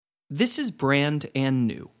This is Brand and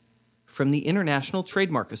New from the International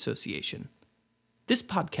Trademark Association. This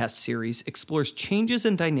podcast series explores changes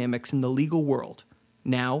and dynamics in the legal world,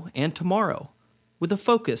 now and tomorrow, with a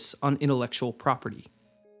focus on intellectual property.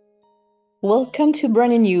 Welcome to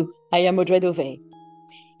Brand and New. I am Aoife.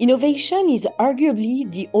 Innovation is arguably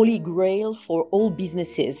the holy grail for all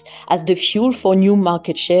businesses as the fuel for new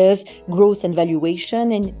market shares, growth and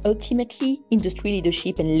valuation, and ultimately industry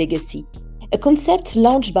leadership and legacy. A concept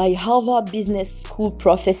launched by Harvard Business School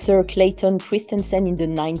professor Clayton Christensen in the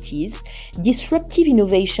 90s, disruptive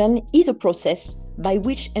innovation is a process by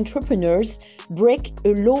which entrepreneurs break a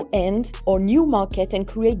low-end or new market and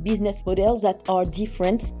create business models that are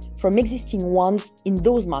different from existing ones in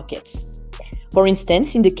those markets. For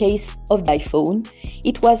instance, in the case of the iPhone,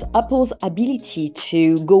 it was Apple's ability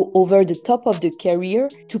to go over the top of the carrier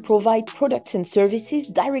to provide products and services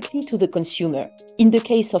directly to the consumer. In the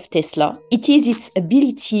case of Tesla, it is its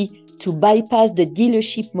ability to bypass the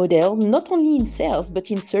dealership model, not only in sales,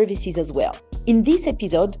 but in services as well. In this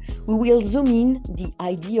episode, we will zoom in the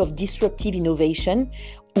idea of disruptive innovation,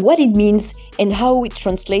 what it means and how it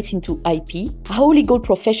translates into IP, how legal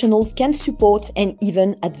professionals can support and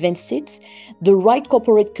even advance it, the right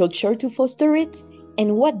corporate culture to foster it,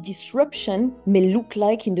 and what disruption may look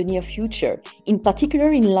like in the near future, in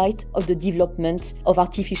particular in light of the development of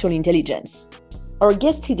artificial intelligence. Our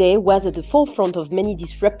guest today was at the forefront of many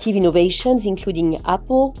disruptive innovations, including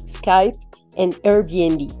Apple, Skype, and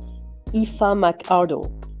Airbnb. Aoife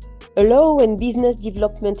McArdle. A law and business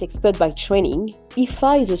development expert by training,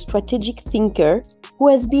 Aoife is a strategic thinker who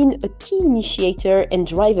has been a key initiator and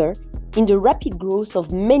driver in the rapid growth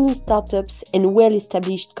of many startups and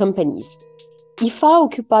well-established companies. Aoife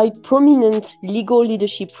occupied prominent legal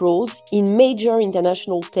leadership roles in major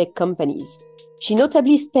international tech companies. She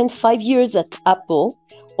notably spent 5 years at Apple,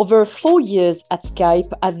 over 4 years at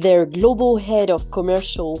Skype as their global head of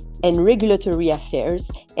commercial and regulatory affairs,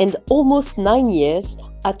 and almost 9 years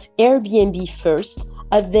at Airbnb first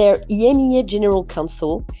as their EMEA General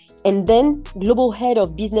Counsel, and then global head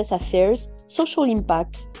of business affairs, social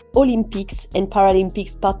impact, Olympics and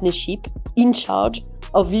Paralympics partnership, in charge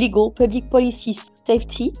of legal, public policy,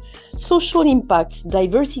 safety, social impact,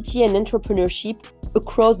 diversity and entrepreneurship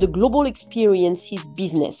across the global experiences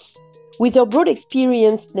business. With her broad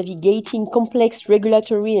experience navigating complex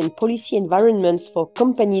regulatory and policy environments for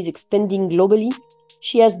companies expanding globally,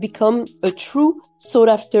 she has become a true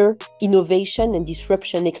sought-after innovation and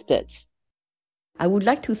disruption expert. I would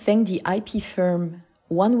like to thank the IP firm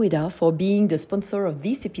OneWeda for being the sponsor of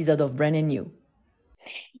this episode of Brand and New.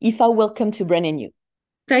 Aoife, welcome to Brand and New.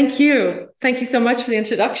 Thank you. Thank you so much for the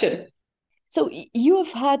introduction. So you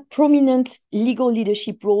have had prominent legal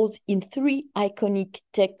leadership roles in 3 iconic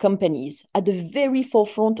tech companies at the very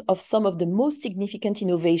forefront of some of the most significant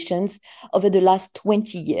innovations over the last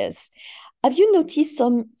 20 years. Have you noticed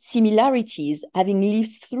some similarities having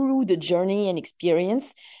lived through the journey and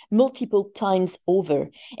experience multiple times over,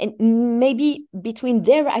 and maybe between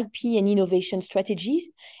their IP and innovation strategies?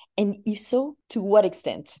 And if so, to what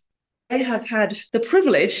extent? I have had the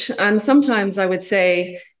privilege, and sometimes I would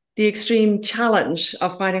say the extreme challenge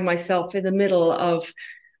of finding myself in the middle of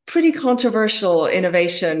pretty controversial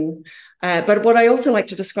innovation, but what I also like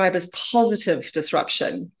to describe as positive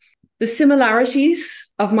disruption. The similarities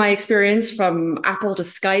of my experience from Apple to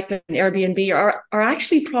Skype and Airbnb are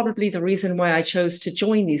actually probably the reason why I chose to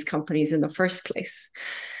join these companies in the first place.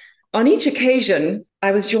 On each occasion,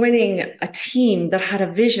 I was joining a team that had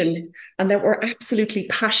a vision and that were absolutely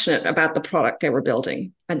passionate about the product they were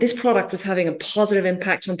building. And this product was having a positive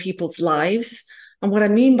impact on people's lives. And what I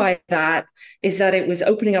mean by that is that it was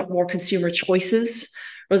opening up more consumer choices,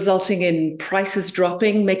 resulting in prices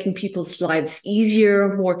dropping, making people's lives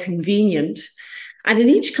easier, more convenient. And in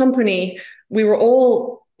each company, we were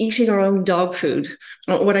all eating our own dog food.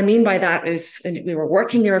 What I mean by that is we were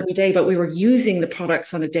working there every day, but we were using the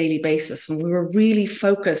products on a daily basis. And we were really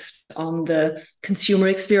focused on the consumer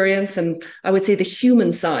experience and I would say the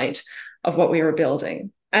human side of what we were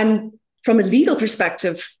building. And from a legal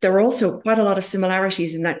perspective, there were also quite a lot of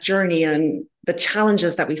similarities in that journey and the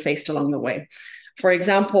challenges that we faced along the way. For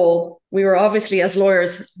example, we were obviously, as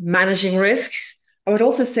lawyers, managing risk. I would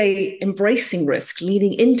also say embracing risk,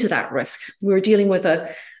 leaning into that risk. We were dealing with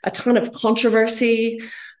a ton of controversy,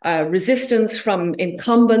 resistance from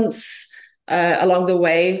incumbents along the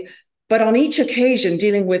way, but on each occasion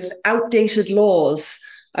dealing with outdated laws,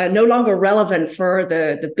 no longer relevant for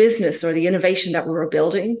the business or the innovation that we were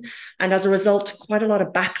building. And as a result, quite a lot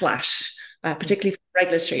of backlash, particularly from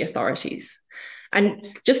regulatory authorities.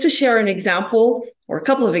 And just to share an example, or a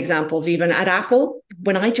couple of examples even, at Apple,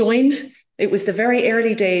 when I joined, It was the very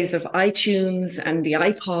early days of iTunes and the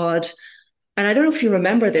iPod. And I don't know if you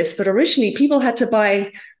remember this, but originally people had to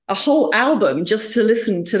buy a whole album just to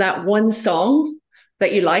listen to that one song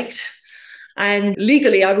that you liked. And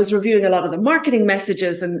legally, I was reviewing a lot of the marketing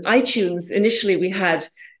messages, and iTunes, initially we had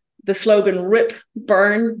the slogan rip,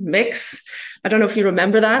 burn, mix. I don't know if you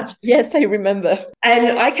remember that. Yes, I remember.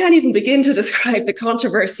 And I can't even begin to describe the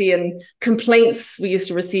controversy and complaints we used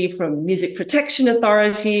to receive from music protection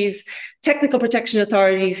authorities, technical protection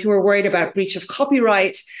authorities who were worried about breach of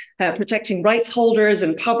copyright, protecting rights holders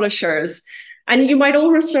and publishers. And you might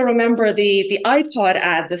also remember the iPod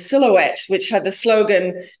ad, the silhouette, which had the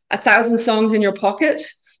slogan, 1,000 songs in your pocket.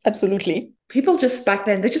 Absolutely. People just back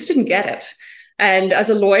then, they just didn't get it. And as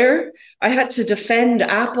a lawyer, I had to defend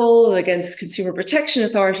Apple against consumer protection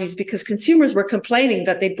authorities because consumers were complaining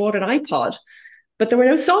that they bought an iPod, but there were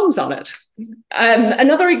no songs on it.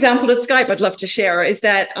 Another example of Skype I'd love to share is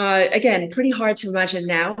that, again, pretty hard to imagine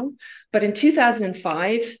now, but in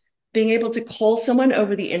 2005, being able to call someone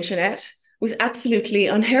over the internet was absolutely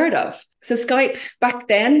unheard of. So Skype, back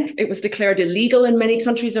then, it was declared illegal in many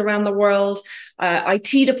countries around the world.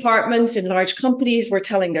 IT departments in large companies were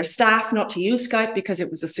telling their staff not to use Skype because it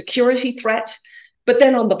was a security threat. But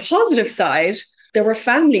then on the positive side, there were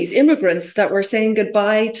families, immigrants that were saying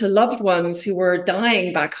goodbye to loved ones who were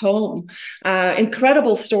dying back home.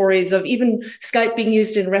 Incredible stories of even Skype being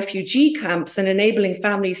used in refugee camps and enabling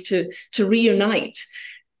families to reunite.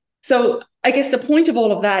 So I guess the point of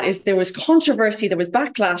all of that is there was controversy, there was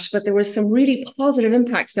backlash, but there was some really positive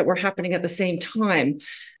impacts that were happening at the same time.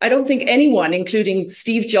 I don't think anyone, including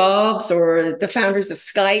Steve Jobs or the founders of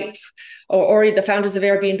Skype or the founders of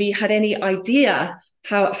Airbnb, had any idea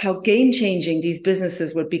how game-changing these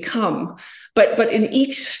businesses would become. But in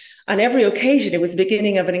each and every occasion, it was the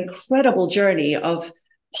beginning of an incredible journey of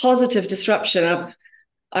positive disruption of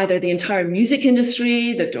either the entire music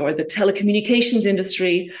industry or the telecommunications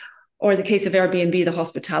industry, or in the case of Airbnb, the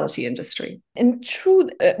hospitality industry. And true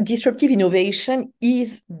disruptive innovation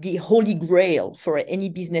is the holy grail for any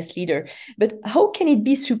business leader. But how can it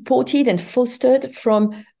be supported and fostered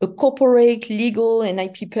from a corporate, legal, and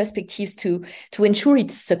IP perspectives to ensure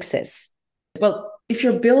its success? Well, if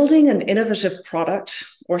you're building an innovative product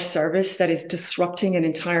or service that is disrupting an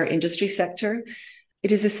entire industry sector,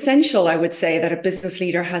 it is essential, I would say, that a business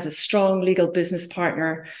leader has a strong legal business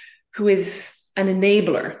partner who is an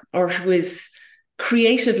enabler or who is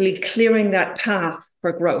creatively clearing that path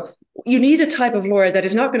for growth. You need a type of lawyer that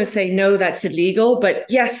is not going to say, no, that's illegal, but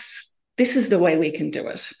yes, this is the way we can do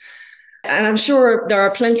it. And I'm sure there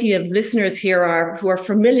are plenty of listeners here who are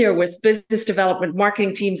familiar with business development,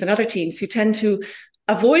 marketing teams and other teams who tend to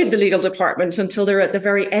avoid the legal department until they're at the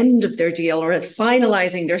very end of their deal or at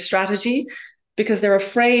finalizing their strategy, because they're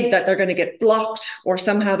afraid that they're going to get blocked or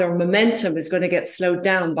somehow their momentum is going to get slowed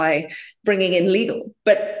down by bringing in legal.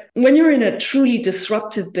 But when you're in a truly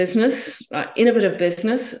disruptive business, innovative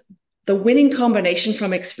business, the winning combination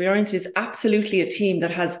from experience is absolutely a team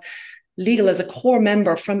that has legal as a core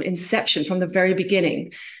member from inception, from the very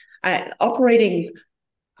beginning, operating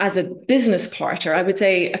as a business partner, I would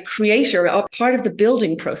say a creator, a part of the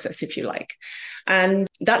building process, if you like. And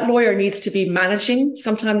that lawyer needs to be managing,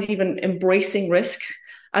 sometimes even embracing risk,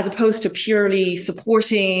 as opposed to purely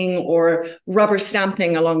supporting or rubber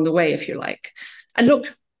stamping along the way, if you like. And look,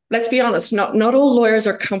 let's be honest, not all lawyers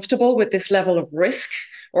are comfortable with this level of risk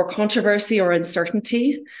or controversy or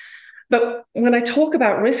uncertainty. But when I talk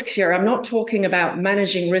about risk here, I'm not talking about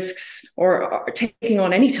managing risks or taking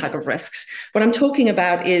on any type of risks. What I'm talking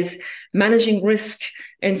about is managing risk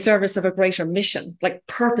in service of a greater mission, like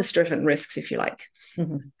purpose-driven risks, if you like.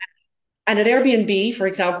 Mm-hmm. And at Airbnb, for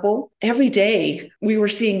example, every day we were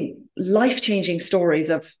seeing life-changing stories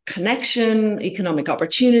of connection, economic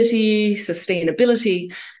opportunity,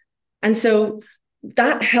 sustainability. And so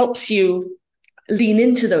that helps you lean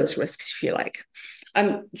into those risks, if you like.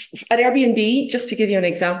 At Airbnb, just to give you an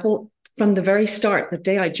example, from the very start, the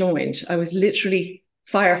day I joined, I was literally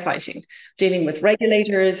firefighting, dealing with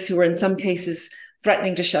regulators who were in some cases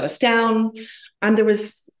threatening to shut us down. And there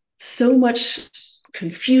was so much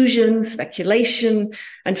confusion, speculation,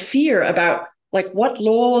 and fear about like what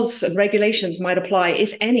laws and regulations might apply,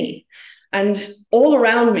 if any. And all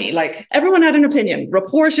around me, like everyone had an opinion,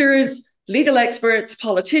 reporters, legal experts,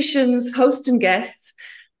 politicians, hosts and guests.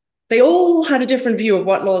 They all had a different view of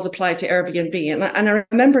what laws applied to Airbnb. And I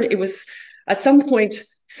remember it was at some point,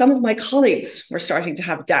 some of my colleagues were starting to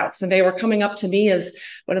have doubts, and they were coming up to me as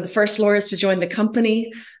one of the first lawyers to join the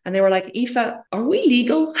company. And they were like, Aoife, are we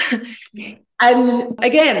legal? And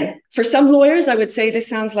again, for some lawyers, I would say this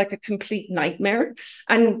sounds like a complete nightmare.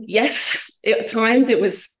 And yes, At times it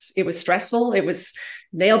was stressful. It was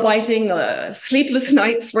nail biting. Sleepless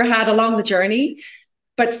nights were had along the journey.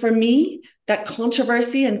 But for me, that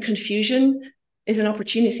controversy and confusion is an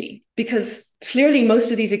opportunity, because clearly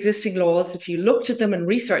most of these existing laws, if you looked at them and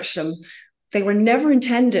researched them, they were never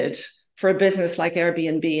intended for a business like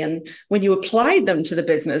Airbnb. And when you applied them to the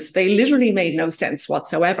business, they literally made no sense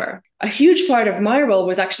whatsoever. A huge part of my role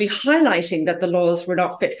was actually highlighting that the laws were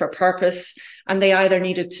not fit for purpose, and they either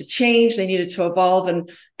needed to change, they needed to evolve,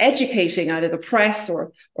 and educating either the press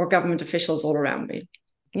or government officials all around me.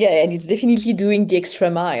 Yeah, and it's definitely doing the extra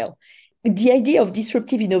mile. The idea of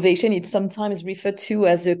disruptive innovation is sometimes referred to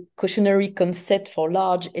as a cautionary concept for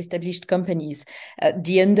large established companies.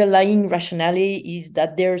 The underlying rationale is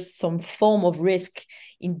that there's some form of risk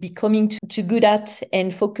in becoming too good at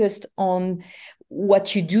and focused on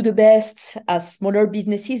what you do the best, as smaller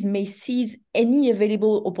businesses may seize any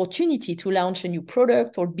available opportunity to launch a new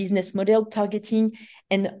product or business model targeting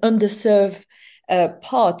an underserved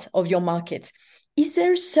part of your market. Is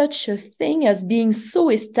there such a thing as being so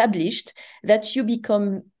established that you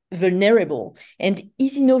become vulnerable? And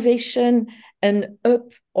is innovation an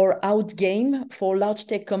up or out game for large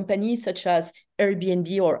tech companies such as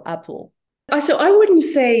Airbnb or Apple? So I wouldn't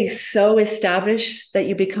say so established that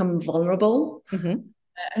you become vulnerable. Mm-hmm.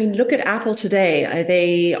 I mean, look at Apple today.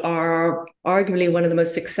 They are arguably one of the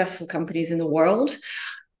most successful companies in the world.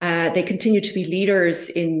 They continue to be leaders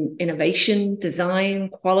in innovation, design,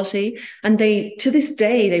 quality, and to this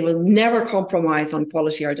day, they will never compromise on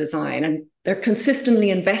quality or design. And they're consistently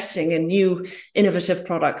investing in new innovative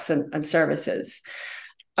products and services.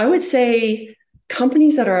 I would say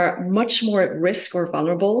companies that are much more at risk or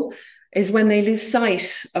vulnerable is when they lose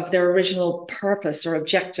sight of their original purpose or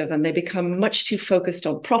objective, and they become much too focused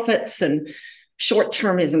on profits and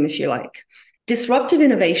short-termism, if you like. Disruptive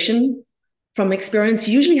innovation, from experience,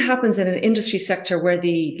 usually happens in an industry sector where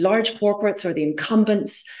the large corporates or the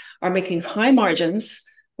incumbents are making high margins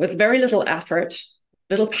with very little effort,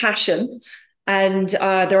 little passion, and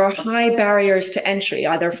there are high barriers to entry,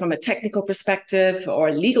 either from a technical perspective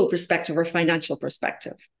or legal perspective or financial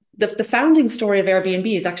perspective. The founding story of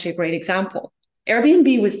Airbnb is actually a great example.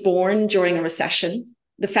 Airbnb was born during a recession.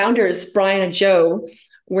 The founders, Brian and Joe,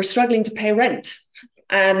 were struggling to pay rent.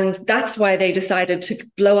 And that's why they decided to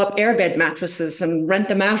blow up airbed mattresses and rent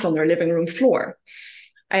them out on their living room floor.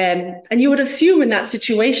 And you would assume in that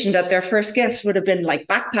situation that their first guests would have been like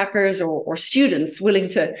backpackers or students willing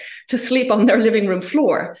to sleep on their living room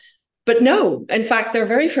floor. But no, in fact, their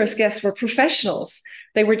very first guests were professionals.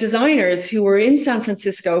 They were designers who were in San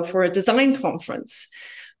Francisco for a design conference.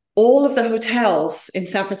 All of the hotels in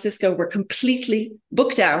San Francisco were completely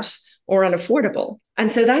booked out or unaffordable.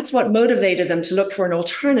 And so that's what motivated them to look for an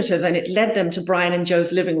alternative, and it led them to Brian and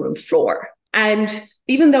Joe's living room floor. And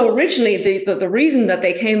even though originally the reason that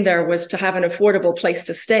they came there was to have an affordable place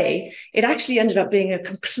to stay, it actually ended up being a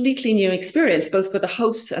completely new experience, both for the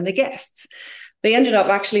hosts and the guests. They ended up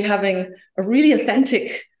actually having a really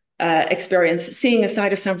authentic experience, seeing a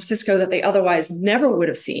side of San Francisco that they otherwise never would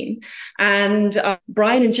have seen. And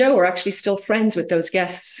Brian and Joe are actually still friends with those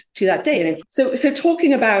guests to that day. And so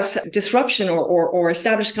talking about disruption or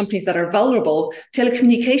established companies that are vulnerable,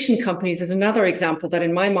 telecommunication companies is another example that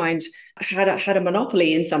in my mind had a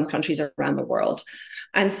monopoly in some countries around the world.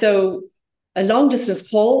 And so long distance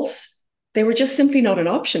calls, they were just simply not an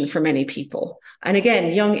option for many people. And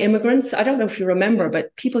again, young immigrants, I don't know if you remember,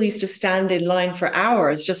 but people used to stand in line for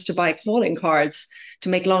hours just to buy calling cards to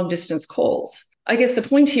make long distance calls. I guess the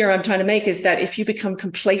point here I'm trying to make is that if you become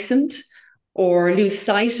complacent or lose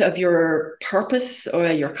sight of your purpose or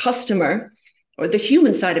your customer or the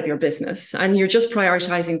human side of your business, and you're just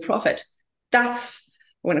prioritizing profit, that's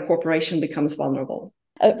when a corporation becomes vulnerable.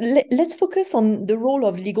 Let's focus on the role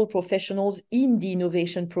of legal professionals in the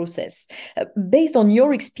innovation process. Based on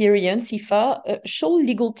your experience, Aoife, should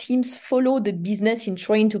legal teams follow the business in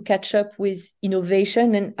trying to catch up with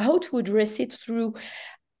innovation, and how to address it through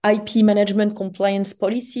IP management compliance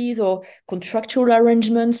policies or contractual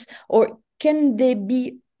arrangements? Or can they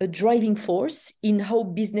be a driving force in how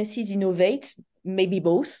businesses innovate? Maybe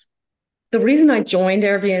both? The reason I joined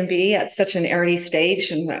Airbnb at such an early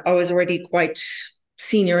stage, and I was already quite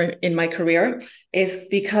senior in my career, is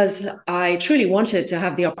because I truly wanted to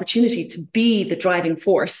have the opportunity to be the driving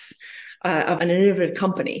force of an innovative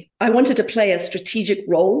company. I wanted to play a strategic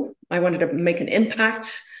role. I wanted to make an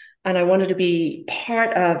impact, and I wanted to be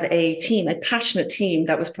part of a team, a passionate team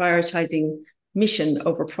that was prioritizing mission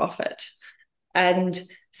over profit. And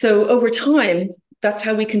so over time, that's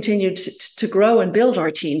how we continued to grow and build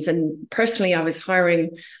our teams. And personally, I was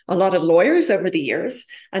hiring a lot of lawyers over the years.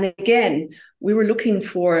 And again, we were looking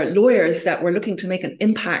for lawyers that were looking to make an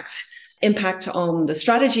impact on the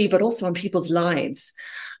strategy, but also on people's lives.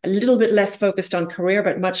 A little bit less focused on career,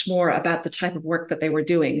 but much more about the type of work that they were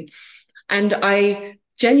doing. And I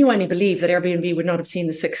genuinely believe that Airbnb would not have seen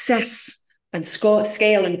the success and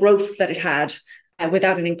scale and growth that it had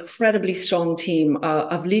without an incredibly strong team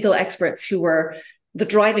of legal experts who were the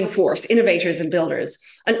driving force, innovators and builders.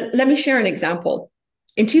 And let me share an example.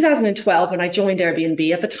 In 2012, when I joined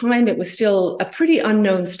Airbnb, at the time, it was still a pretty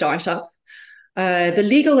unknown startup. The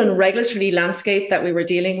legal and regulatory landscape that we were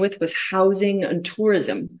dealing with was housing and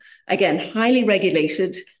tourism. Again, highly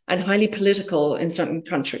regulated and highly political in certain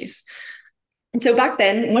countries. And so back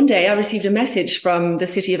then, one day I received a message from the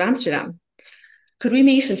city of Amsterdam. Could we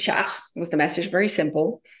meet and chat? Was the message, very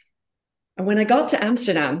simple. And when I got to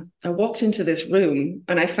Amsterdam, I walked into this room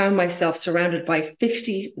and I found myself surrounded by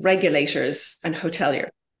 50 regulators and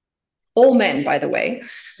hoteliers, all men, by the way.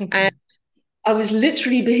 And I was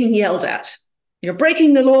literally being yelled at. You're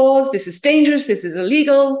breaking the laws. This is dangerous. This is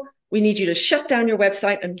illegal. We need you to shut down your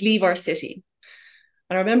website and leave our city.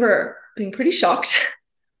 And I remember being pretty shocked,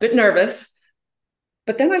 a bit nervous.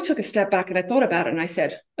 But then I took a step back and I thought about it and I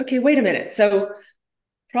said, okay, wait a minute. So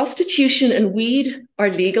prostitution and weed are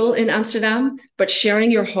legal in Amsterdam, but sharing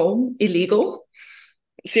your home illegal?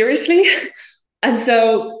 Seriously? And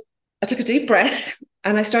so I took a deep breath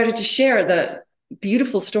and I started to share the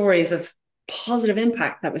beautiful stories of positive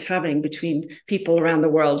impact that was happening between people around the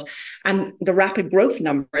world and the rapid growth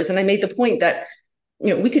numbers. And I made the point that,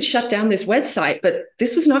 we could shut down this website, but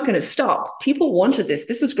this was not going to stop. People wanted this.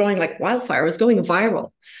 This was growing like wildfire. It was going viral.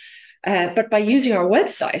 But by using our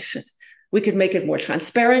website, we could make it more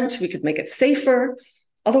transparent. We could make it safer.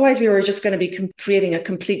 Otherwise, we were just going to be creating a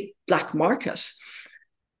complete black market.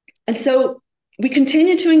 And so we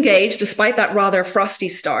continued to engage despite that rather frosty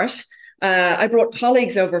start. I brought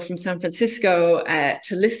colleagues over from San Francisco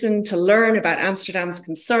to listen, to learn about Amsterdam's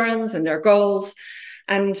concerns and their goals.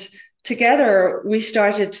 And together, we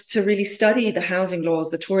started to really study the housing laws,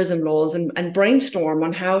 the tourism laws, and brainstorm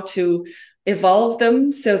on how to evolve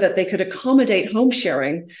them so that they could accommodate home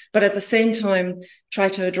sharing, but at the same time, try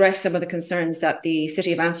to address some of the concerns that the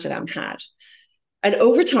city of Amsterdam had. And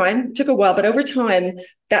over time, it took a while, but over time,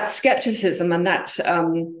 that skepticism and that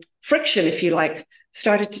friction, if you like,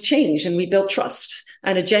 started to change. And we built trust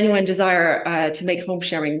and a genuine desire to make home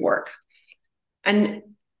sharing work. And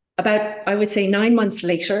about, I would say, 9 months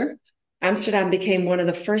later, Amsterdam became one of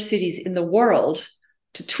the first cities in the world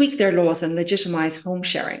to tweak their laws and legitimize home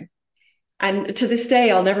sharing. And to this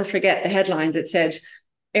day, I'll never forget the headlines. It said,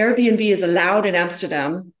 Airbnb is allowed in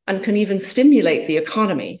Amsterdam and can even stimulate the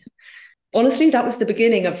economy. Honestly, that was the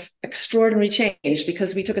beginning of extraordinary change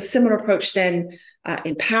because we took a similar approach then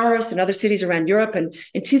in Paris and other cities around Europe. And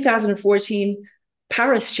in 2014,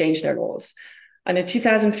 Paris changed their laws. And in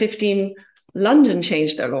 2015, London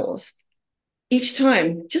changed their laws. Each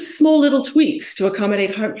time, just small little tweaks to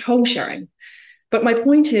accommodate home sharing. But my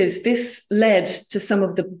point is, this led to some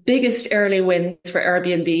of the biggest early wins for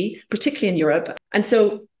Airbnb, particularly in Europe. And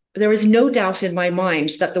so there is no doubt in my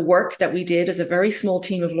mind that the work that we did as a very small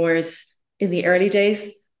team of lawyers in the early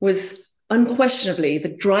days was unquestionably the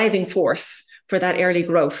driving force for that early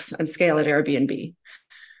growth and scale at Airbnb.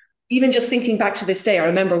 Even just thinking back to this day, I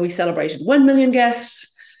remember we celebrated 1 million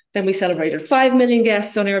guests, then we celebrated 5 million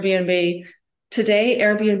guests on Airbnb. Today,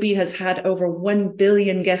 Airbnb has had over 1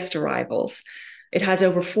 billion guest arrivals. It has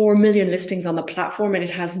over 4 million listings on the platform, and it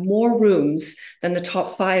has more rooms than the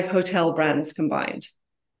top 5 hotel brands combined.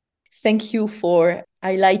 Thank you for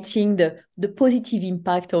highlighting the positive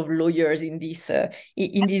impact of lawyers in this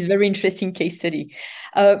very interesting case study.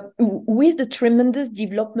 With the tremendous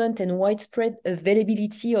development and widespread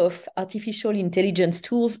availability of artificial intelligence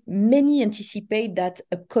tools, many anticipate that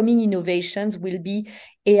upcoming innovations will be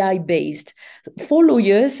AI-based. For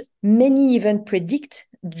lawyers, many even predict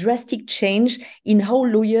drastic change in how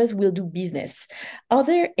lawyers will do business. Are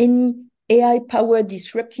there any AI-powered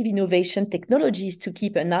disruptive innovation technologies to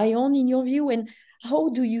keep an eye on, in your view? And how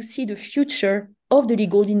do you see the future of the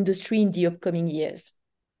legal industry in the upcoming years?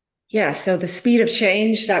 Yeah, so the speed of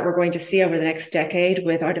change that we're going to see over the next decade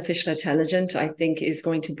with artificial intelligence, I think, is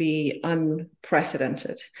going to be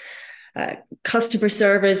unprecedented. Customer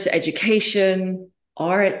service, education,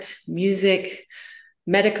 art, music,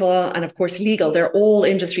 medical, and of course, legal, they're all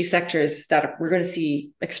industry sectors that we're going to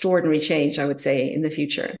see extraordinary change, I would say, in the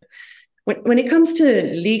future. When it comes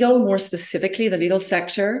to legal, more specifically, the legal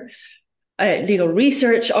sector, legal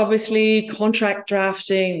research, obviously, contract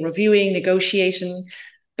drafting, reviewing, negotiation.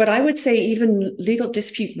 But I would say even legal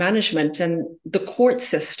dispute management and the court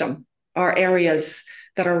system are areas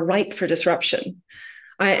that are ripe for disruption.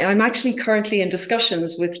 I'm actually currently in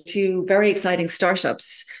discussions with two very exciting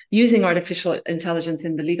startups using artificial intelligence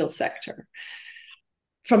in the legal sector.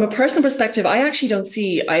 From a personal perspective, I actually don't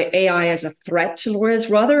see AI as a threat to lawyers.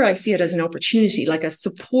 Rather, I see it as an opportunity, like a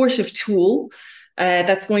supportive tool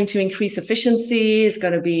that's going to increase efficiency, is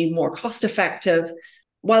going to be more cost effective,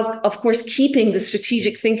 while, of course, keeping the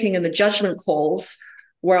strategic thinking and the judgment calls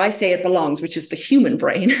where I say it belongs, which is the human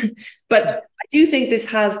brain. But I do think this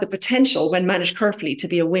has the potential, when managed carefully, to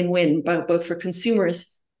be a win-win, both for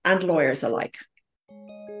consumers and lawyers alike.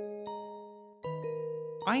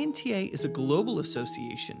 INTA is a global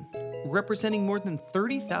association representing more than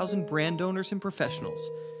 30,000 brand owners and professionals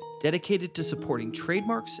dedicated to supporting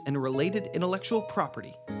trademarks and related intellectual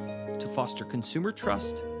property to foster consumer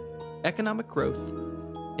trust, economic growth,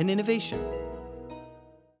 and innovation.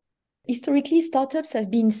 Historically, startups have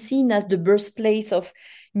been seen as the birthplace of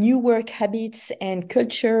new work habits and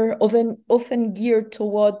culture, often geared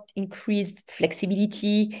toward increased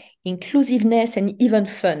flexibility, inclusiveness, and even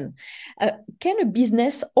fun. Can a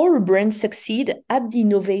business or a brand succeed at the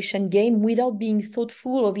innovation game without being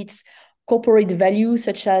thoughtful of its corporate values,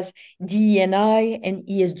 such as DE&I and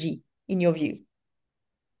ESG, in your view?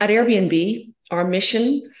 At Airbnb, our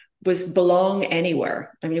mission was belong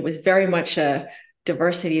anywhere. I mean, it was very much a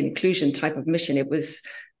diversity and inclusion type of mission. It was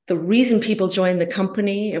the reason people joined the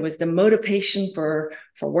company. It was the motivation for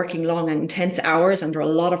working long and intense hours under a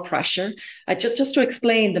lot of pressure. Just to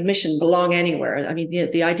explain the mission, belong anywhere. I mean,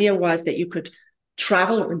 the idea was that you could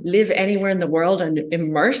travel or live anywhere in the world and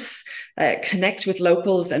immerse, connect with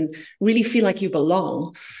locals, and really feel like you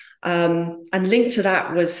belong. And linked to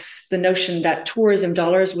that was the notion that tourism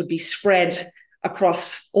dollars would be spread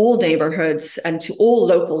across all neighborhoods and to all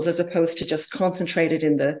locals, as opposed to just concentrated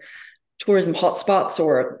in the tourism hotspots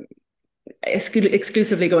or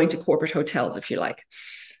exclusively going to corporate hotels, if you like.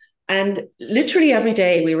 And literally every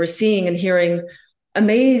day we were seeing and hearing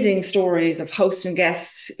amazing stories of hosts and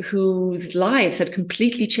guests whose lives had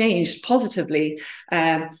completely changed positively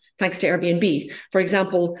thanks to Airbnb. For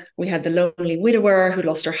example, we had the lonely widower who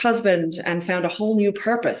lost her husband and found a whole new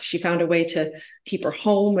purpose. She found a way to keep her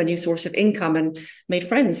home, a new source of income, and made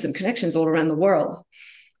friends and connections all around the world.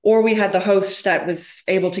 Or we had the host that was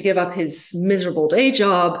able to give up his miserable day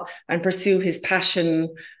job and pursue his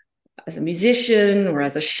passion as a musician or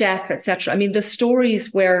as a chef, etc. I mean, the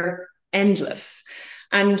stories were endless.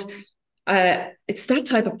 And it's that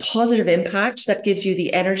type of positive impact that gives you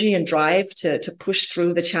the energy and drive to push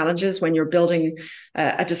through the challenges when you're building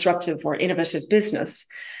a disruptive or innovative business.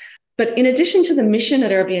 But in addition to the mission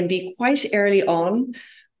at Airbnb, quite early on,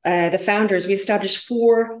 the founders, we established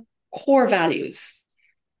 4 core values.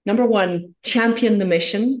 Number 1, champion the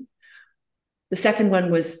mission. The second one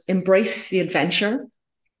was embrace the adventure.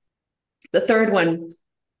 The third one,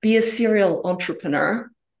 be a serial entrepreneur.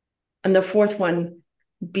 And the fourth one,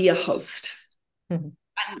 be a host. Mm-hmm.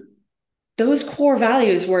 And those core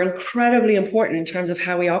values were incredibly important in terms of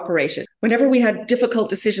how we operated. Whenever we had difficult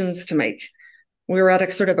decisions to make, we were at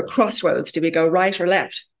a sort of a crossroads. Do we go right or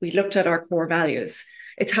left? We looked at our core values.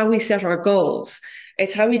 It's how we set our goals.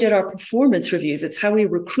 It's how we did our performance reviews. It's how we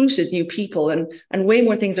recruited new people and way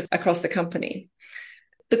more things across the company.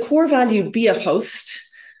 The core value, be a host,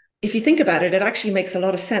 if you think about it, it actually makes a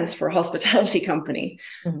lot of sense for a hospitality company.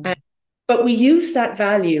 Mm-hmm. But we use that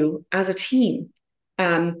value as a team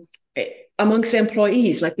amongst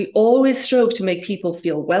employees. Like, we always strove to make people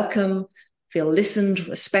feel welcome, feel listened,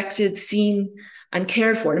 respected, seen, and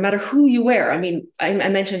cared for, no matter who you were. I mean, I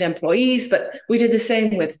mentioned employees, but we did the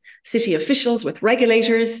same with city officials, with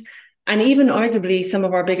regulators, and even arguably some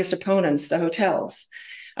of our biggest opponents, the hotels.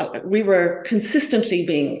 We were consistently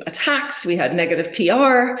being attacked. We had negative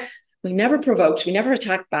PR. We never provoked, we never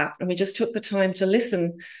attacked back, and we just took the time to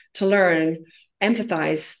listen, to learn,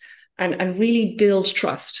 empathize, and really build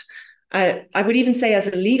trust. I would even say, as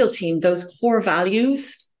a legal team, those core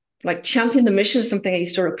values, like champion the mission, is something I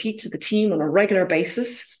used to repeat to the team on a regular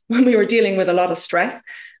basis when we were dealing with a lot of stress.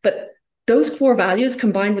 But those core values,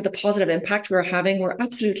 combined with the positive impact we were having, were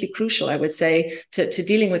absolutely crucial, I would say, to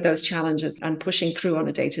dealing with those challenges and pushing through on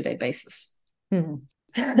a day-to-day basis. Mm-hmm.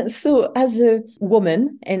 So, as a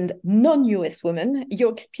woman and non-US woman,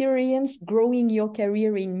 your experience growing your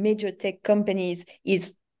career in major tech companies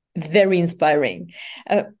is very inspiring.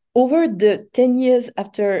 Over the 10 years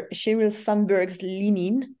after Sheryl Sandberg's Lean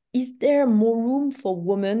In, is there more room for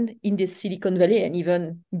women in the Silicon Valley and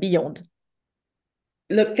even beyond?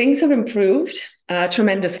 Look, things have improved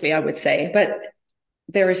tremendously, I would say, but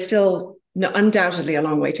there is still undoubtedly a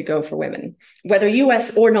long way to go for women, whether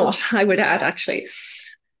US or not, I would add, actually.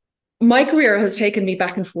 My career has taken me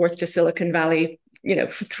back and forth to Silicon Valley,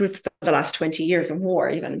 through the last 20 years or more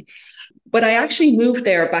even. But I actually moved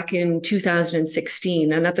there back in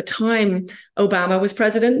 2016. And at the time, Obama was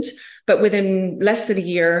president. But within less than a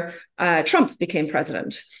year, Trump became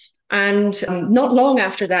president. And not long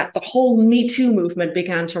after that, the whole Me Too movement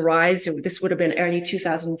began to rise. This would have been early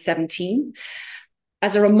 2017.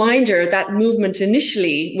 As a reminder, that movement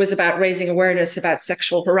initially was about raising awareness about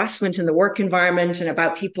sexual harassment in the work environment and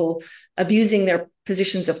about people abusing their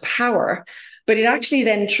positions of power. But it actually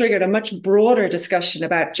then triggered a much broader discussion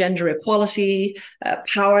about gender equality,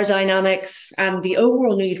 power dynamics, and the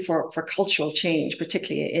overall need for cultural change,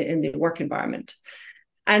 particularly in the work environment.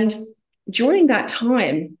 And during that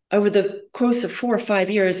time, over the course of 4 or 5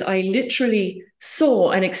 years, I literally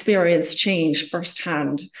saw and experienced change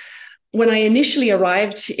firsthand. When I initially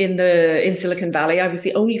arrived in Silicon Valley, I was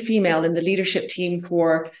the only female in the leadership team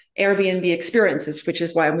for Airbnb Experiences, which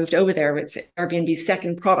is why I moved over there. It's Airbnb's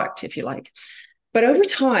second product, if you like. But over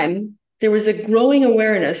time, there was a growing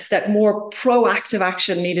awareness that more proactive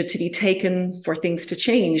action needed to be taken for things to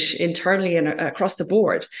change internally and across the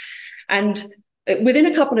board. And within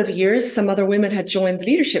a couple of years, some other women had joined the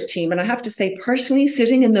leadership team. And I have to say, personally,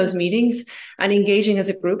 sitting in those meetings and engaging as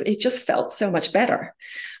a group, it just felt so much better.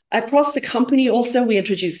 Across the company, also, we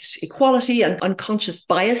introduced equality and unconscious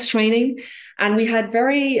bias training, and we had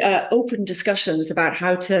very open discussions about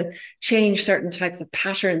how to change certain types of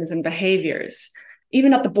patterns and behaviors.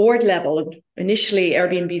 Even at the board level, initially,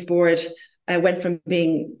 Airbnb's board went from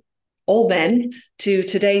being all men to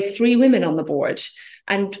today 3 women on the board.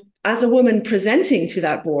 And as a woman presenting to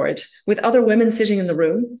that board with other women sitting in the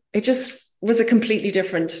room, it just was a completely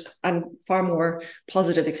different and far more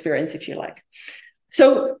positive experience, if you like.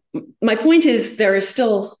 So my point is there is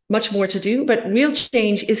still much more to do, but real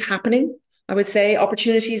change is happening. I would say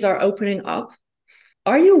opportunities are opening up.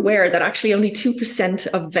 Are you aware that actually only 2%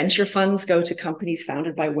 of venture funds go to companies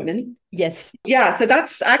founded by women? Yes. Yeah, so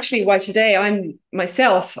that's actually why today I'm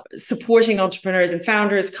myself supporting entrepreneurs and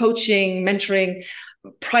founders, coaching, mentoring,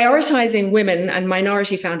 prioritizing women and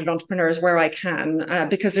minority founded entrepreneurs where I can,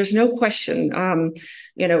 because there's no question,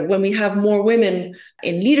 when we have more women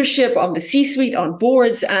in leadership, on the C-suite, on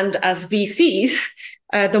boards, and as VCs,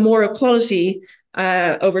 the more equality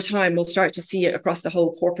over time we'll start to see it across the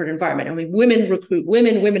whole corporate environment. I mean, women recruit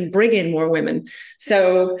women, women bring in more women.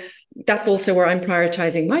 So that's also where I'm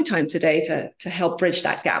prioritizing my time today to help bridge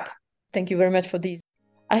that gap. Thank you very much for this.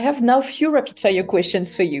 I have now a few rapid fire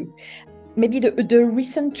questions for you. Maybe the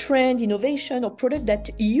recent trend, innovation, or product that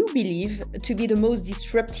you believe to be the most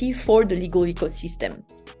disruptive for the legal ecosystem?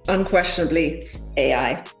 Unquestionably,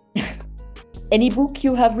 AI. Any book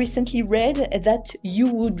you have recently read that you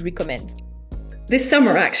would recommend? This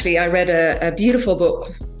summer, actually, I read a beautiful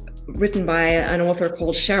book written by an author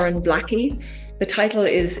called Sharon Blackie. The title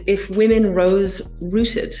is If Women Rose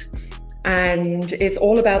Rooted. And it's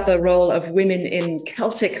all about the role of women in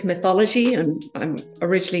Celtic mythology. And I'm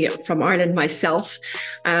originally from Ireland myself,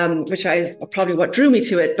 which is probably what drew me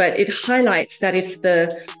to it. But it highlights that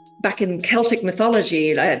back in Celtic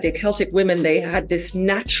mythology, the Celtic women, they had this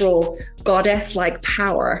natural goddess-like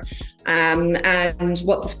power. And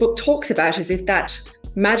what this book talks about is if that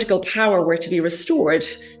magical power were to be restored,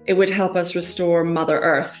 it would help us restore Mother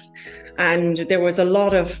Earth. And there was a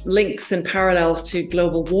lot of links and parallels to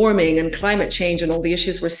global warming and climate change and all the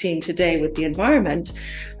issues we're seeing today with the environment,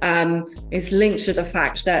 is linked to the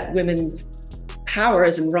fact that women's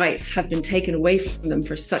powers and rights have been taken away from them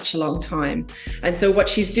for such a long time. And so what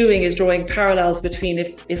she's doing is drawing parallels between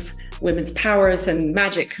if women's powers and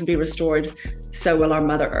magic can be restored, so will our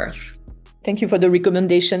Mother Earth. Thank you for the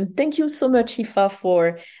recommendation. Thank you so much, Aoife,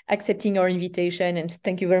 for accepting our invitation. And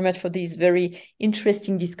thank you very much for this very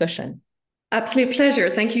interesting discussion. Absolute pleasure.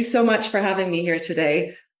 Thank you so much for having me here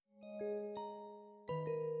today.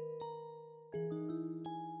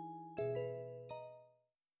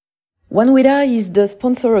 OneWida is the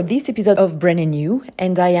sponsor of this episode of Brand New,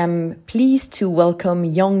 and I am pleased to welcome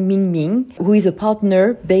Yang Mingming, who is a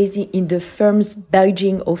partner based in the firm's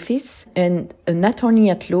Beijing office and an attorney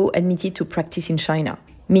at law admitted to practice in China.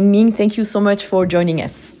 Mingming, thank you so much for joining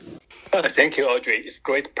us. Thank you, Audrey. It's a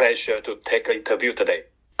great pleasure to take an interview today.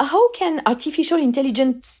 How can artificial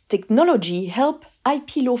intelligence technology help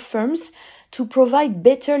IP law firms to provide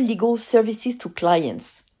better legal services to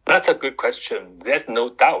clients? That's a good question. There's no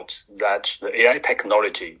doubt that the AI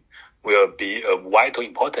technology will be of vital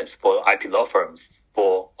importance for IP law firms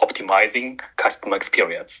for optimizing customer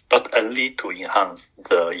experience, not only to enhance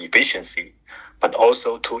the efficiency, but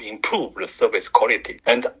also to improve the service quality.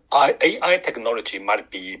 And AI technology might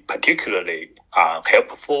be particularly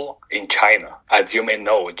helpful in China. As you may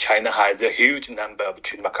know, China has a huge number of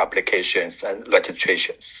trademark applications and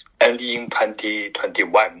registrations. Only in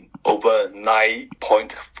 2021, over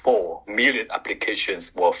 9.4 million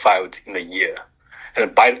applications were filed in a year.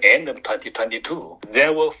 And by the end of 2022,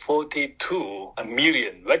 there were 42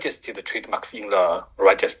 million registered trademarks in the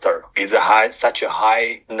register. With such a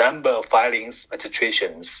high number of filings,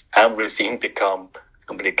 registrations, everything became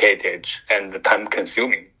complicated and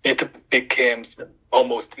time-consuming. It became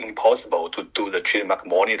almost impossible to do the trademark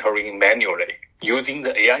monitoring manually. Using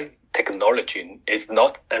the AI technology is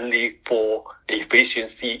not only for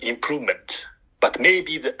efficiency improvement, but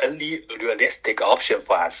maybe the only realistic option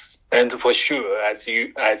for us. And for sure, as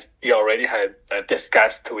you already have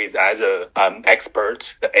discussed with other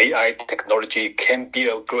experts, the AI technology can be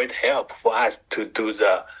a great help for us to do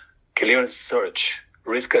the clearance search,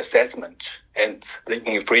 risk assessment, and the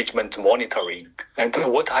infringement monitoring. And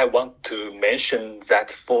what I want to mention that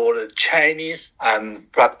for the Chinese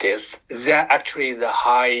practice, there are actually the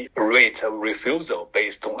high rate of refusal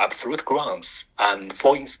based on absolute grounds. And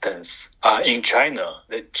for instance, in China,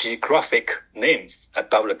 the geographic names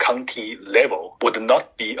above the county level would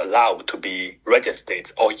not be allowed to be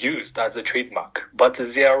registered or used as a trademark. But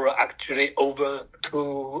there are actually over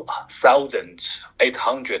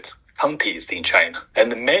 2,800 counties in China,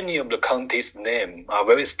 and many of the counties' names are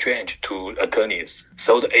very strange to attorneys.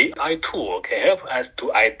 So the AI tool can help us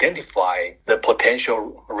to identify the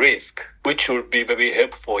potential risk, which will be very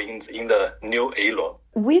helpful in the new era.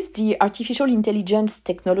 With the artificial intelligence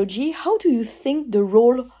technology, how do you think the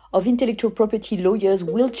role of intellectual property lawyers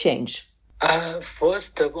will change?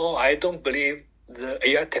 First of all, I don't believe the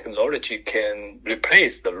AI technology can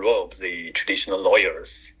replace the role of the traditional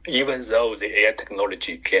lawyers, even though the AI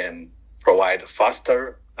technology can provide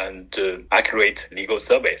faster and accurate legal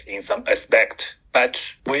service in some aspect.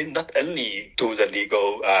 But we not only do the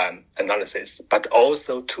legal analysis, but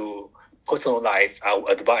also to personalize our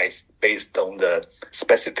advice based on the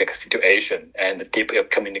specific situation and deep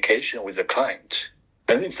communication with the client.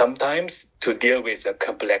 And sometimes to deal with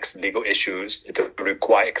complex legal issues, it will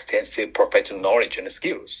require extensive professional knowledge and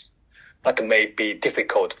skills, but may be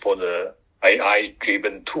difficult for the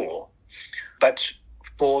AI-driven tool. But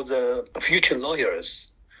for the future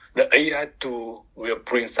lawyers, the AI tool will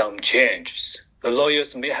bring some changes. The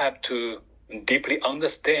lawyers may have to deeply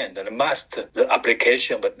understand and master the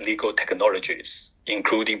application of legal technologies,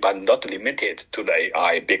 including but not limited to the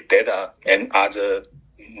AI, big data, and other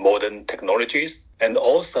modern technologies. And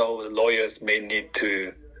also, the lawyers may need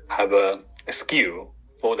to have a skill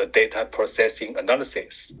for the data processing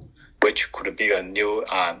analysis, which could be a new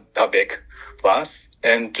topic for us.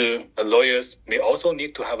 And lawyers may also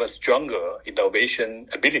need to have a stronger innovation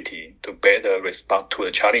ability to better respond to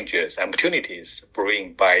the challenges and opportunities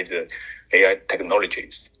brought by the AI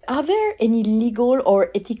technologies. Are there any legal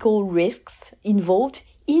or ethical risks involved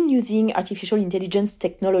in using artificial intelligence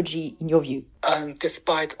technology, in your view?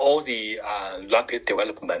 Despite all the rapid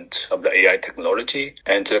development of the AI technology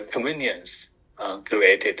and the convenience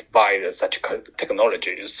created by such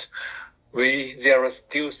technologies, there are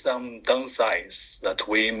still some downsides that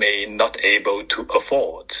we may not able to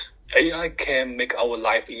afford. AI can make our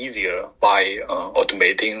life easier by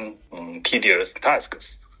automating tedious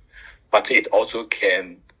tasks, but it also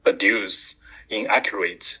can produce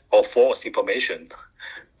inaccurate or false information.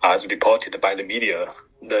 As reported by the media,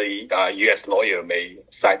 the U.S. lawyer may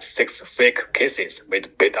cite 6 fake cases made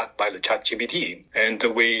up by the ChatGPT, and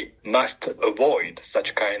we must avoid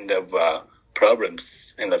such kind of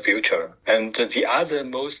problems in the future. And the other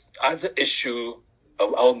issue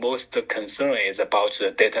of our most concern is about the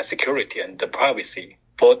data security and the privacy.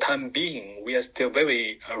 For the time being, we are still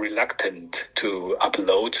very reluctant to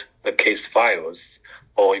upload the case files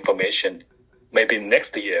or information. Maybe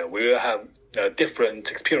next year we will have a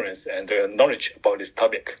different experience and knowledge about this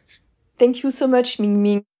topic. Thank you so much,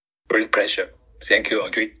 Mingming. Great pleasure. Thank you,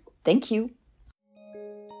 Audrey. Thank you.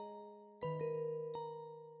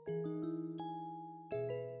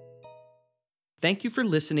 Thank you for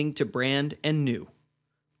listening to Brand and New,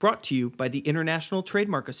 brought to you by the International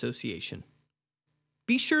Trademark Association.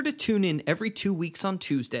 Be sure to tune in every 2 weeks on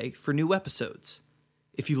Tuesday for new episodes.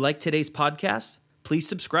 If you like today's podcast, please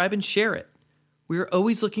subscribe and share it. We are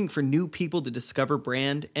always looking for new people to discover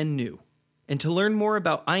Brand and New. And to learn more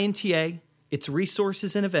about INTA, its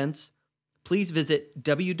resources and events, please visit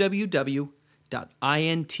www.inta.org.